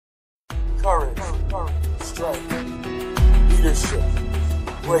strength, leadership,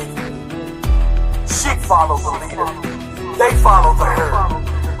 bravery. Sheep follow the leader. They follow the herd.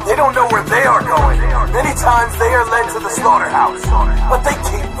 They don't know where they are going. Many times they are led to the slaughterhouse, but they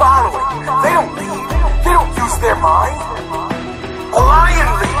keep following. They don't lead. They don't use their mind. A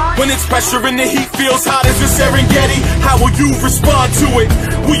lion leads. When it's pressure and the heat feels hot as the Serengeti, how will you respond to it?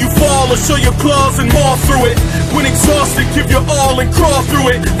 Will you fall or show your claws and maul through it? When exhausted, give your all and crawl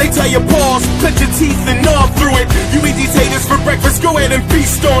through it. They tell you pause, clench your teeth and gnaw through it. You eat these haters for breakfast, go ahead and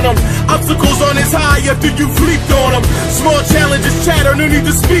feast on them. Obstacles aren't as high after you've leaped on them. Small challenges chatter, no need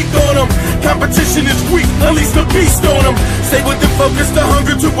to speak on them. Competition is weak, unleash the beast on them. Stay with the focus, the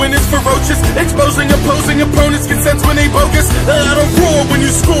hunger to win is ferocious. Exposing opposing opponents can sense when they bogus. Let them roar when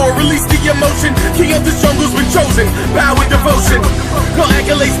you score, release the emotion. King of the jungle's been chosen, bow with devotion. No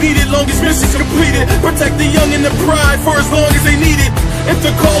accolades needed, longest mission's completed. Protect the young and the pride for as long as they need it. If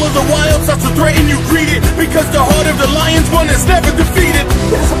the call of the wild starts to threaten, you greet it, because the heart of the lion's one that's never defeated.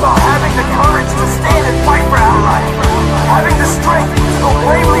 It's about having the courage to stand and fight for our life. Having the strength to go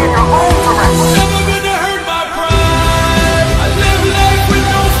bravely in your own direction. Never gonna hurt my pride. I live life with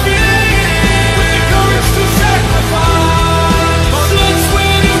no fear, with the courage to sacrifice my blood,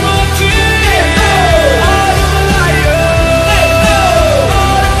 sweat, and my tears. Heart of a lion.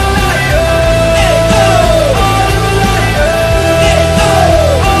 Heart of a lion. Heart of a lion.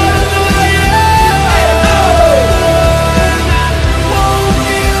 Heart of a lion. Won't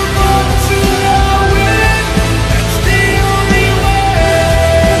give up till I win. That's the only way.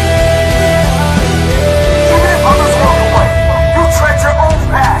 Even if others walk away, you tread your own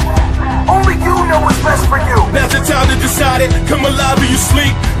path. Only you know what's best for you. Now's the time to decide it. Come alive or you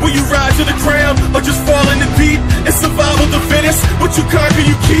sleep. Will you rise to the crown or just fall in the deep? It's survival the fittest. What you conquer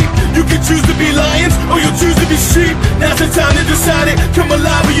you keep. You can choose to be lions or you'll choose to be sheep. Now's the time to decide it. Come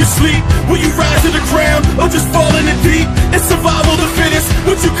alive or you sleep. Will you rise to the crown or just fall in the deep? It's survival the fittest.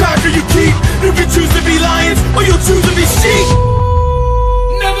 What you conquer you keep. You can choose to be lions or you'll choose to be sheep.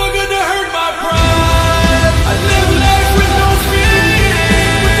 Never gonna hurt my pride. I live life with no fear,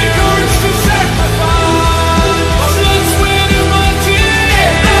 with the courage to sacrifice my blood, sweat, and my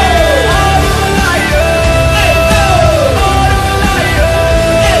tears. Heart of a lion. Heart of a lion.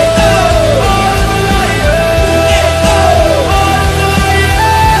 Heart of a lion. Heart of a lion.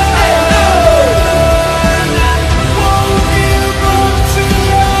 Won't give up till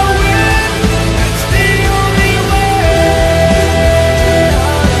I win. That's the only way.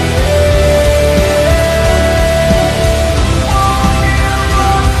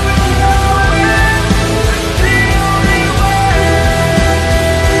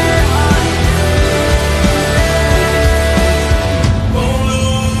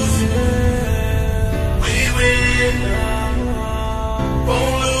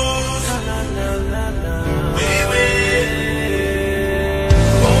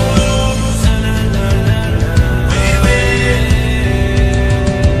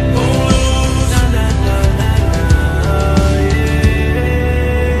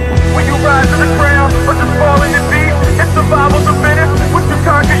 Will you rise to the crown or just fall in the deep? It's survival the fittest. What you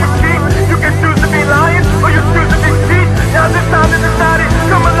conquer you keep. You can choose to be lions or you choose to be sheep. Now's the time to decide it.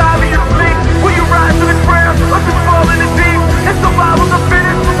 Come alive or you sleep. Will you rise to the crown or just fall in the deep? It's survival the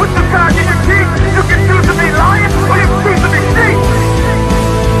fittest. What you conquer you keep. You can choose to be lions or you choose to be sheep.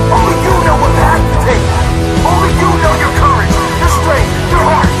 Only you know what path to take. Only you know your courage, your strength, your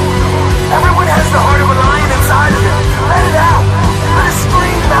heart. Everyone has the heart of a lion inside of them. Let it out. Let it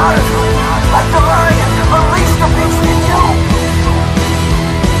scream out of you. Like the lion, unleash the beast in you.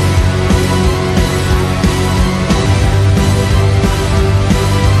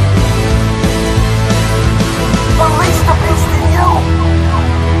 Unleash the beast in you.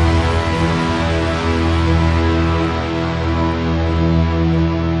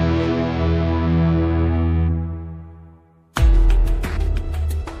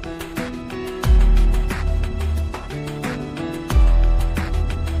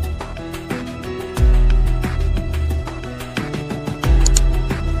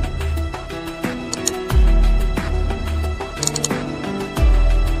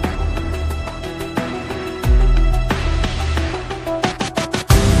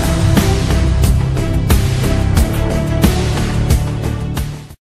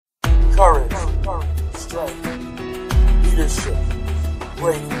 Courage, strength, leadership,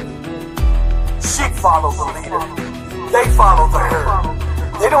 bravery. Sheep follow the leader. They follow the herd.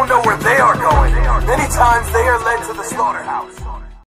 They don't know where they are going. Many times they are led to the slaughterhouse.